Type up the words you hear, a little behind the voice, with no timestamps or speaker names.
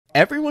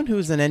Everyone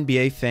who's an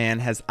NBA fan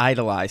has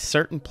idolized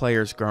certain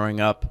players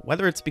growing up,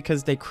 whether it's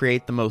because they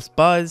create the most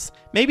buzz,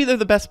 maybe they're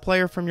the best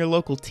player from your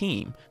local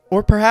team,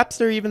 or perhaps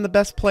they're even the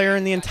best player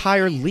in the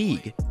entire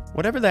league.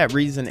 Whatever that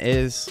reason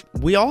is,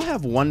 we all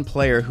have one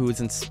player who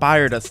has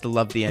inspired us to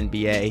love the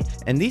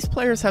NBA, and these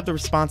players have the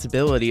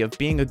responsibility of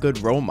being a good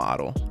role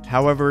model.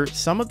 However,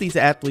 some of these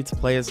athletes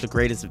play as the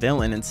greatest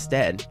villain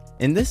instead.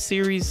 In this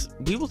series,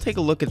 we will take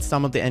a look at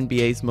some of the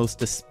NBA's most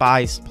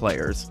despised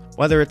players,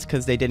 whether it's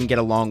because they didn't get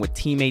along with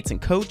teammates and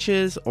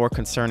coaches, or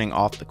concerning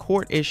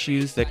off-the-court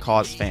issues that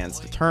cause fans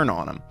to turn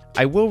on them.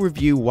 I will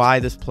review why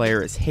this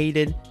player is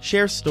hated,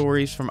 share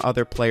stories from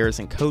other players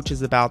and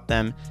coaches about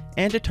them,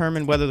 and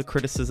determine whether the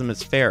criticism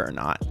is fair or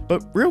not.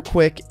 But real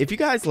quick, if you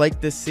guys like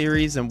this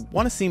series and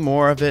want to see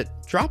more of it,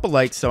 drop a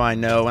like so I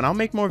know, and I'll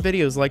make more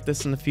videos like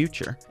this in the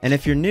future. And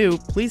if you're new,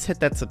 please hit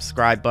that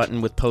subscribe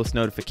button with post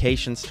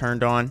notifications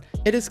turned on.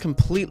 It is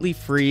completely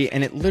free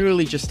and it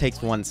literally just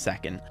takes 1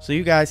 second, so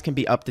you guys can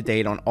be up to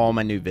date on all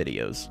my new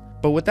videos.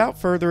 But without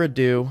further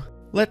ado,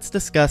 let's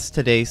discuss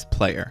today's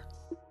player.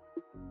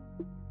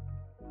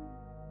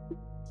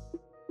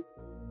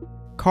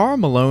 Karl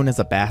Malone as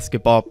a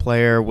basketball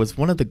player was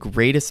one of the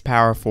greatest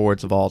power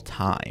forwards of all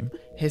time.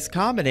 His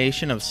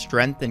combination of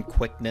strength and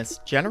quickness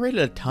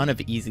generated a ton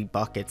of easy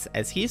buckets,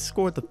 as he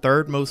scored the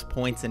third most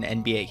points in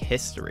NBA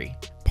history.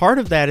 Part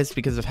of that is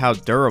because of how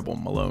durable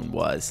Malone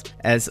was,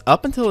 as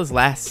up until his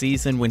last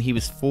season when he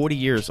was 40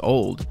 years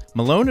old,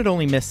 Malone had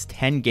only missed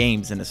 10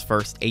 games in his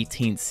first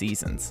 18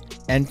 seasons.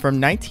 And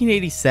from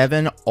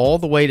 1987 all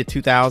the way to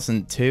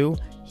 2002,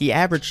 he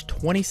averaged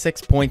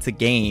 26 points a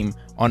game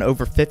on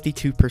over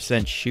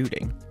 52%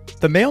 shooting.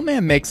 The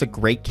mailman makes a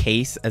great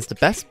case as the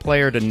best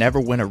player to never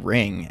win a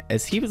ring,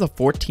 as he was a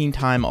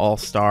 14-time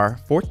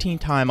All-Star,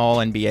 14-time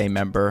All-NBA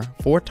member,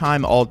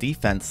 4-time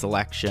All-Defense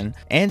selection,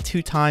 and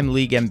 2-time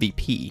League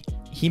MVP.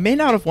 He may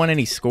not have won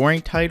any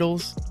scoring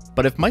titles,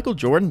 but if Michael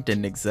Jordan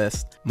didn't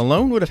exist,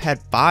 Malone would have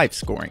had 5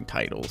 scoring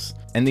titles.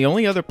 And the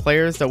only other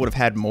players that would have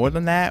had more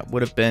than that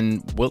would have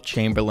been Wilt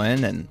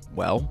Chamberlain and,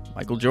 well,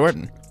 Michael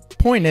Jordan.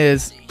 Point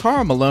is,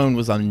 Karl Malone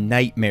was a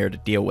nightmare to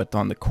deal with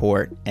on the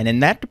court, and in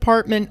that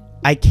department,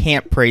 I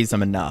can't praise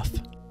him enough.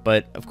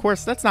 But of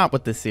course, that's not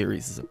what this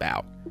series is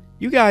about.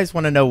 You guys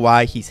want to know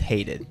why he's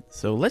hated,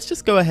 so let's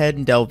just go ahead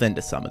and delve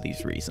into some of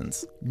these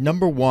reasons.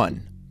 Number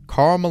 1.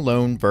 Karl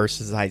Malone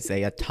versus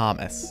Isiah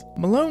Thomas.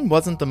 Malone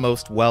wasn't the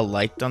most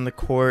well-liked on the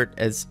court,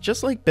 as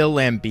just like Bill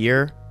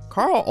Laimbeer,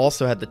 Karl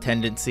also had the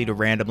tendency to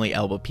randomly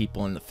elbow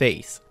people in the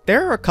face.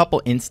 There are a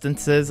couple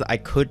instances I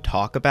could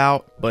talk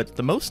about, but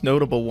the most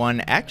notable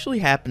one actually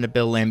happened to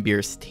Bill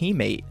Laimbeer's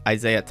teammate,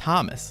 Isiah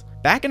Thomas.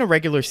 Back in a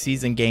regular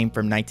season game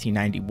from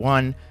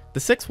 1991, the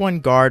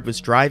 6'1" guard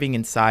was driving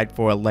inside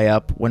for a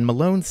layup when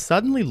Malone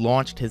suddenly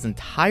launched his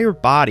entire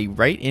body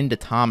right into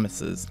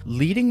Thomas's,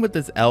 leading with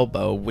his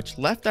elbow, which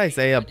left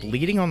Isiah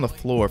bleeding on the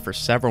floor for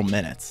several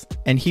minutes.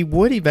 And he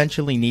would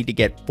eventually need to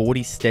get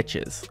 40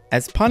 stitches.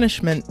 As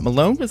punishment,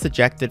 Malone was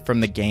ejected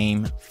from the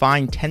game,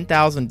 fined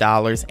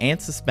 $10,000,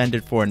 and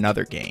suspended for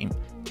another game.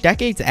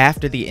 Decades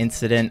after the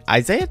incident,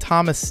 Isiah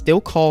Thomas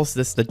still calls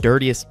this the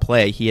dirtiest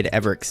play he had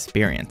ever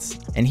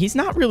experienced. And he's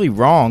not really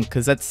wrong,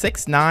 because at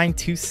 6'9",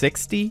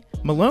 260,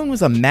 Malone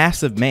was a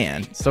massive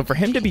man, so for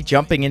him to be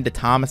jumping into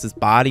Thomas's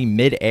body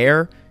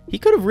mid-air, he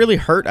could have really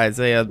hurt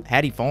Isiah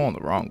had he fallen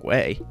the wrong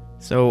way.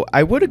 So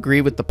I would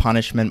agree with the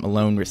punishment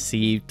Malone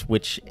received,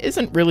 which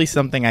isn't really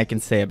something I can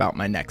say about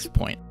my next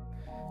point.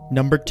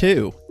 Number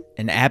 2.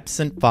 An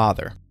absent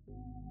father.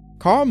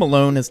 Karl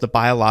Malone is the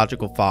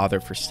biological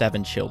father for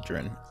 7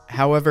 children.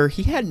 However,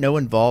 he had no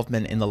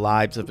involvement in the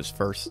lives of his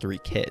first 3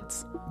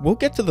 kids. We'll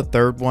get to the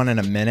third one in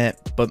a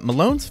minute, but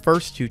Malone's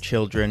first 2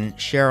 children,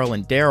 Cheryl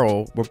and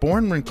Daryl, were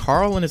born when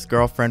Karl and his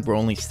girlfriend were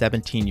only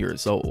 17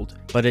 years old.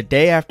 But a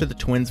day after the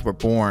twins were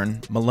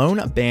born, Malone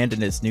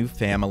abandoned his new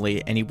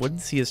family and he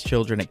wouldn't see his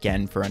children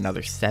again for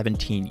another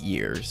 17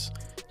 years.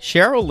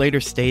 Cheryl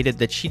later stated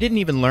that she didn't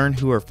even learn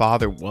who her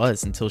father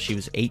was until she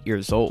was 8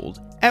 years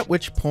old, at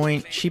which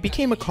point she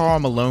became a Karl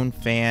Malone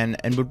fan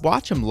and would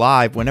watch him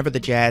live whenever the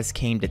Jazz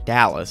came to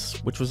Dallas,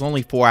 which was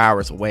only 4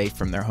 hours away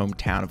from their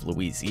hometown of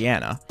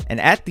Louisiana. And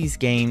at these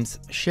games,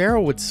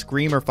 Cheryl would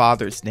scream her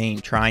father's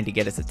name trying to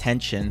get his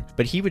attention,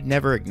 but he would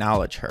never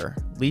acknowledge her,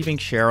 leaving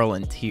Cheryl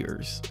in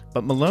tears.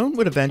 But Malone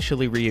would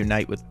eventually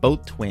reunite with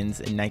both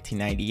twins in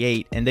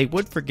 1998, and they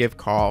would forgive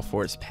Karl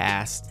for his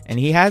past, and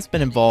he has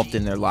been involved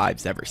in their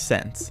lives ever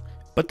since.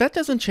 But that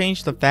doesn't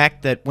change the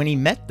fact that when he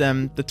met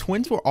them, the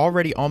twins were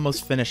already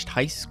almost finished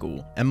high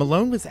school, and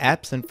Malone was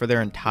absent for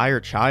their entire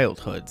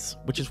childhoods,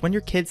 which is when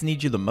your kids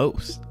need you the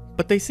most.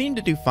 But they seemed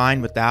to do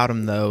fine without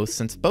him though,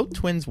 since both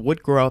twins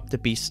would grow up to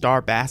be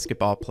star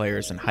basketball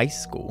players in high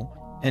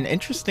school. And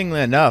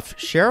interestingly enough,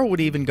 Cheryl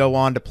would even go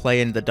on to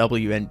play in the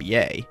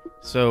WNBA.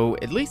 So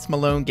at least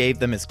Malone gave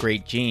them his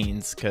great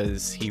genes,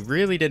 cause he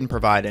really didn't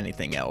provide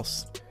anything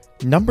else.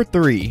 Number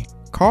 3.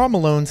 Karl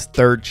Malone's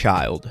third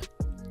child.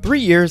 3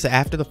 years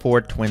after the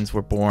Ford twins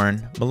were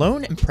born,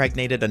 Malone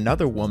impregnated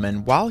another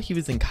woman while he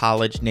was in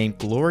college named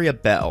Gloria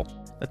Bell.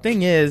 The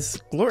thing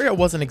is, Gloria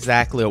wasn't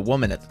exactly a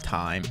woman at the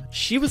time.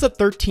 She was a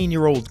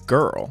 13-year-old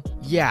girl.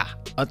 Yeah,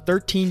 a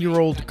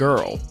 13-year-old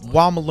girl,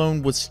 while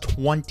Malone was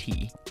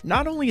 20.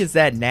 Not only is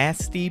that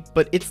nasty,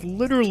 but it's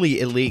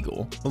literally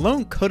illegal.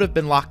 Malone could have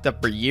been locked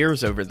up for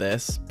years over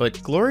this,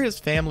 but Gloria's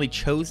family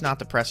chose not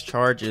to press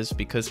charges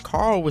because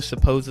Karl was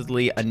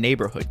supposedly a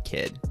neighborhood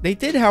kid. They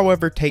did,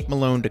 however, take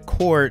Malone to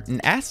court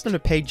and asked him to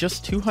pay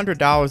just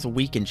 $200 a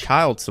week in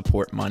child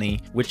support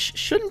money, which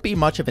shouldn't be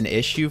much of an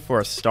issue for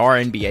a star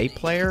NBA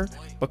player,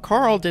 but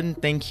Karl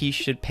didn't think he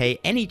should pay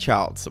any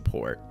child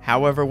support.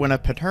 However, when a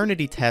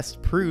paternity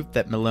test proved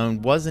that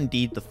Malone was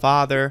indeed the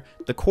father,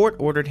 the court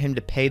ordered him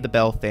to pay the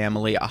Bell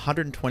family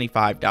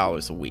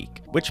 $125 a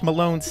week, which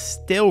Malone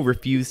still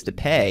refused to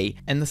pay,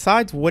 and the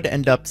sides would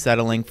end up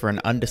settling for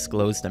an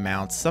undisclosed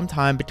amount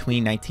sometime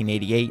between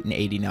 1988 and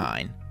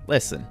 89.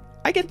 Listen,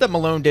 I get that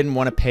Malone didn't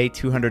want to pay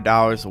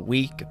 $200 a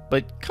week,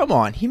 but come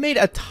on, he made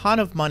a ton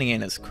of money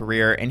in his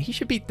career, and he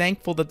should be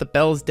thankful that the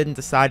Bells didn't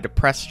decide to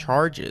press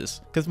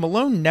charges, because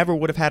Malone never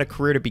would have had a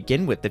career to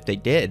begin with if they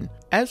did.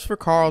 As for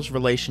Karl's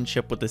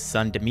relationship with his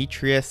son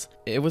Demetrius,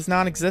 it was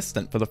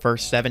non-existent for the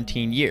first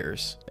 17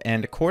 years,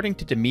 and according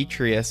to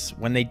Demetrius,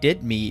 when they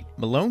did meet,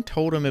 Malone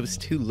told him it was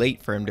too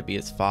late for him to be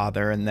his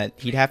father and that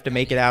he'd have to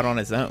make it out on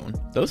his own.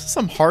 Those are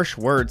some harsh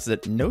words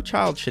that no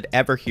child should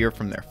ever hear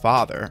from their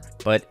father,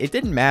 but it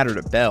didn't matter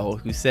to Bell,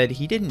 who said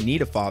he didn't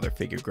need a father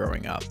figure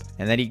growing up,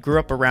 and that he grew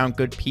up around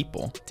good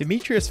people.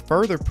 Demetrius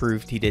further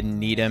proved he didn't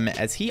need him,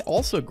 as he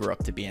also grew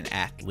up to be an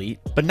athlete,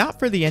 but not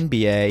for the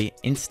NBA,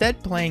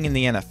 instead playing in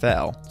the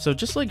NFL. So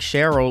just like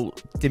Cheryl,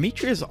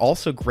 Demetrius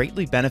also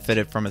greatly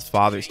benefited from his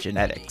father's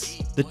genetics.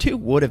 The two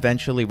would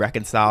eventually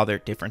reconcile their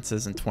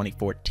differences in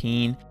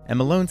 2014, and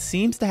Malone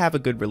seems to have a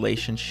good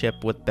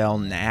relationship with Bell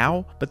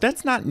now, but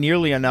that's not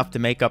nearly enough to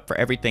make up for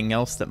everything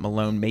else that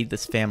Malone made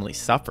this family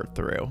suffer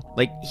through.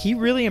 Like, he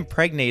really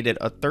impregnated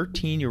a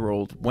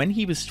 13-year-old when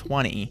he was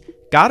 20,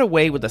 got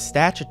away with a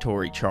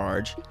statutory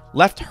charge,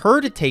 left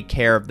her to take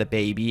care of the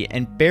baby,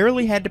 and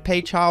barely had to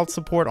pay child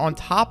support on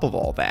top of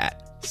all that.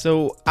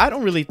 So I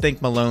don't really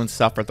think Malone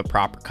suffered the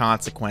proper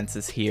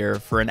consequences here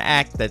for an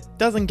act that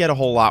doesn't get a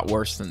whole lot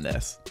worse than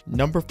this.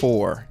 Number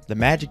 4, the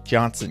Magic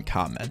Johnson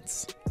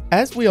comments.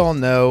 As we all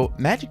know,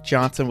 Magic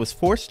Johnson was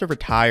forced to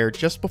retire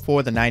just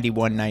before the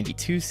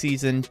 91-92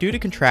 season due to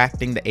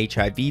contracting the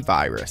HIV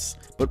virus.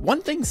 But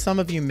one thing some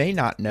of you may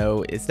not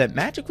know is that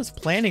Magic was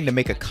planning to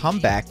make a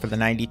comeback for the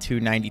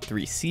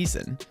 92-93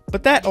 season.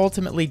 But that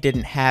ultimately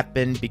didn't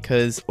happen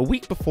because a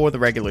week before the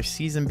regular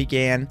season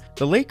began,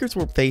 the Lakers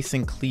were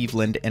facing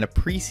Cleveland in a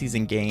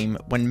preseason game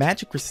when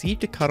Magic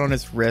received a cut on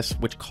his wrist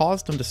which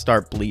caused him to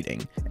start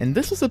bleeding. And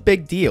this was a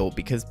big deal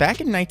because back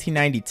in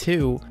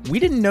 1992, we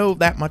didn't know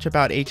that much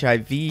about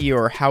HIV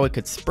or how it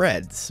could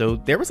spread, so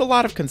there was a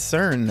lot of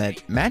concern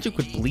that Magic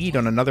would bleed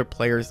on another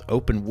player's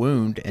open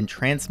wound and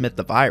transmit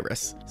the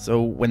virus.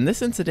 So when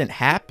this incident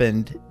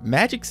happened,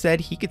 Magic said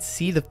he could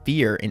see the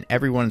fear in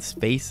everyone's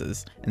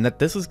faces and that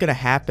this was going to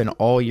happen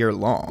all year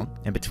long.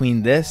 And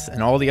between this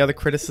and all the other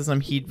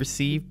criticism he'd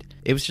received,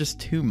 it was just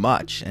too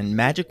much, and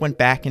Magic went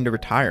back into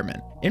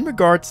retirement. In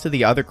regards to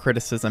the other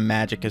criticism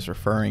Magic is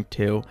referring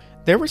to,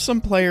 there were some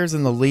players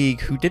in the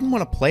league who didn't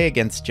want to play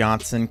against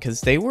Johnson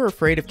because they were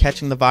afraid of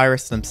catching the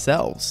virus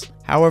themselves.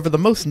 However, the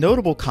most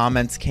notable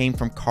comments came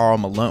from Karl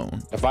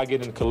Malone. If I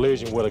get in a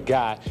collision with a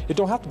guy, it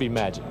don't have to be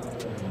Magic.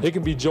 It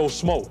can be Joe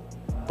Smoke.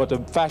 But the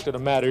fact of the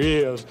matter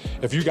is,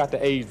 if you got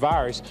the AIDS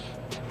virus,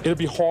 it'll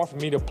be hard for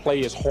me to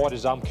play as hard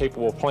as I'm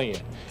capable of playing.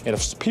 And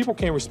if people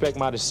can't respect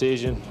my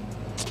decision,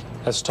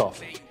 that's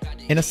tough.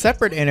 In a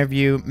separate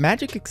interview,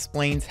 Magic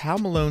explains how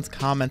Malone's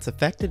comments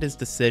affected his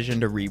decision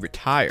to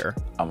re-retire.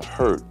 I'm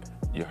hurt.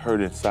 You're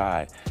hurt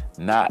inside,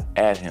 not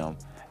at him,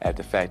 at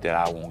the fact that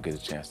I won't get a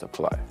chance to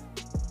play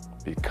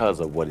because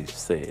of what he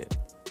said.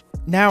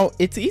 Now,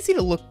 it's easy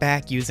to look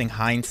back using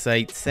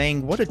hindsight,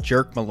 saying what a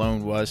jerk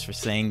Malone was for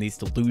saying these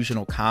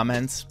delusional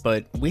comments,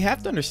 but we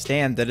have to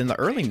understand that in the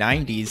early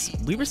 90s,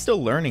 we were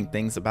still learning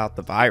things about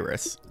the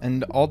virus.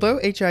 And although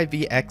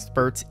HIV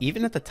experts,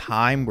 even at the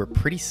time, were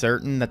pretty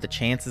certain that the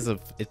chances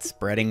of it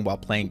spreading while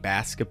playing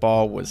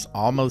basketball was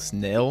almost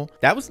nil,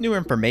 that was new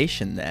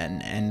information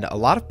then, and a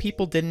lot of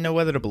people didn't know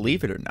whether to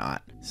believe it or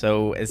not.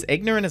 So, as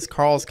ignorant as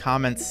Karl's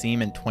comments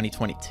seem in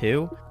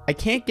 2022, I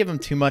can't give him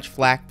too much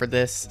flack for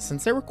this,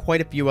 since there were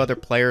quite a few other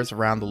players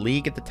around the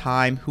league at the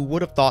time who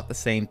would have thought the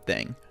same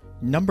thing.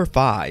 Number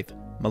 5.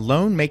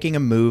 Malone making a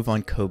move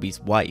on Kobe's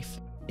wife.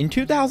 In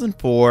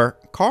 2004,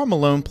 Karl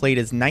Malone played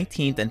his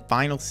 19th and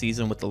final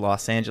season with the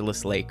Los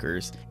Angeles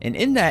Lakers, and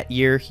in that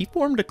year, he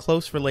formed a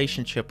close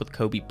relationship with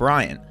Kobe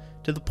Bryant,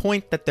 to the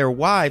point that their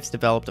wives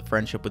developed a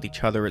friendship with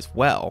each other as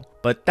well.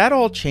 But that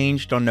all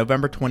changed on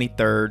November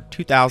 23rd,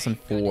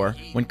 2004,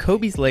 when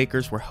Kobe's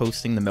Lakers were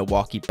hosting the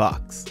Milwaukee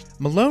Bucks.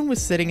 Malone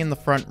was sitting in the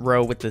front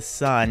row with his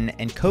son,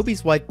 and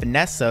Kobe's wife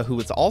Vanessa, who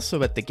was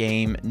also at the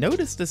game,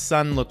 noticed his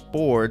son looked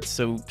bored,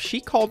 so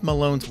she called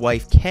Malone's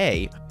wife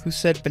Kay, who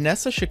said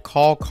Vanessa should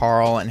call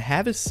Karl and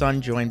have his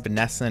son join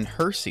Vanessa in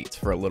her seats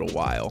for a little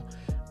while.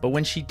 But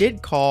when she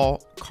did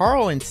call,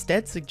 Karl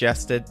instead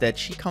suggested that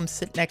she come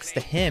sit next to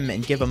him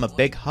and give him a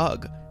big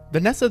hug.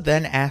 Vanessa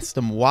then asked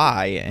him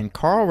why, and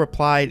Karl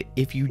replied,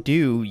 "If you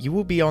do, you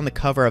will be on the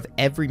cover of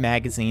every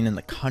magazine in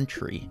the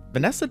country."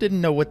 Vanessa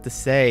didn't know what to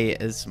say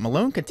as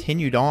Malone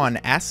continued on,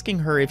 asking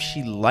her if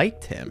she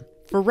liked him.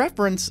 For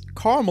reference,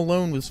 Karl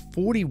Malone was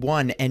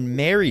 41 and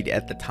married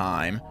at the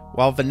time,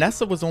 while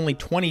Vanessa was only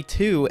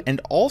 22 and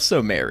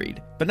also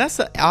married.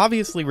 Vanessa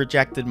obviously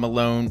rejected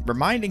Malone,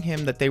 reminding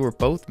him that they were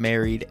both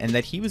married and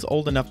that he was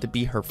old enough to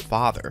be her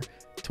father,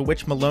 to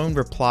which Malone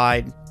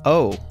replied,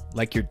 "Oh,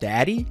 like your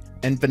daddy?"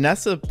 And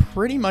Vanessa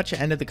pretty much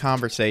ended the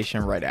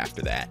conversation right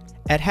after that.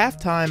 At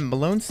halftime,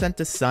 Malone sent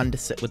his son to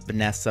sit with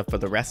Vanessa for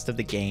the rest of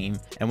the game,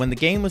 and when the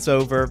game was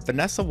over,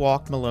 Vanessa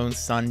walked Malone's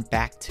son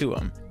back to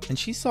him, and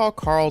she saw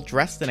Karl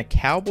dressed in a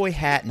cowboy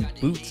hat and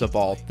boots of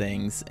all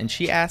things, and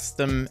she asked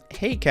him,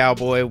 "Hey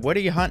cowboy, what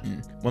are you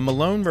hunting?" When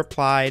Malone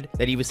replied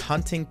that he was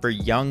hunting for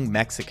young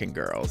Mexican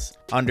girls.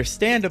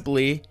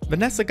 Understandably,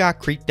 Vanessa got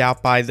creeped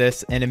out by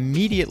this and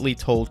immediately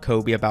told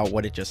Kobe about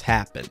what had just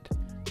happened.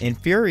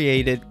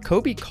 Infuriated,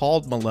 Kobe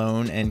called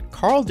Malone and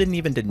Karl didn't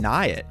even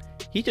deny it.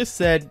 He just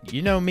said,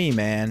 "You know me,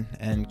 man,"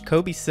 and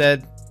Kobe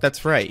said,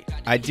 "That's right,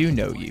 I do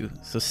know you,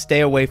 so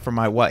stay away from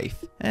my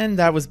wife." And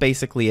that was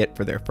basically it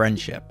for their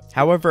friendship.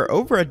 However,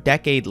 over a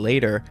decade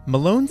later,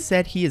 Malone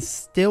said he is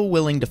still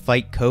willing to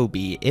fight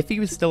Kobe if he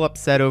was still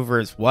upset over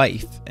his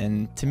wife,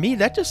 and to me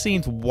that just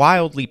seems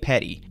wildly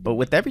petty. But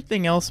with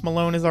everything else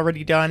Malone has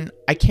already done,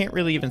 I can't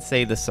really even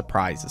say this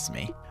surprises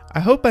me. I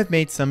hope I've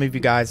made some of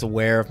you guys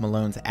aware of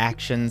Malone's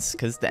actions,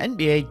 because the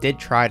NBA did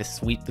try to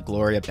sweep the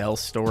Gloria Bell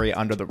story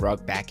under the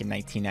rug back in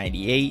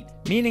 1998,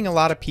 meaning a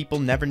lot of people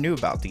never knew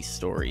about these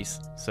stories.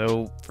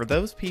 So for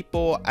those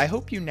people, I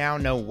hope you now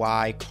know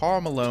why Karl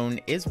Malone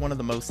is one of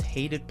the most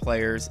hated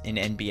players in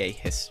NBA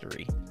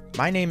history.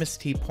 My name is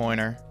T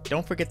Pointer.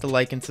 Don't forget to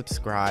like and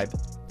subscribe.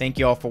 Thank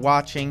you all for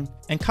watching,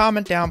 and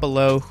comment down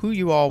below who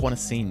you all want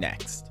to see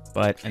next.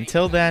 But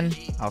until then,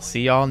 I'll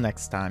see y'all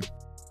next time.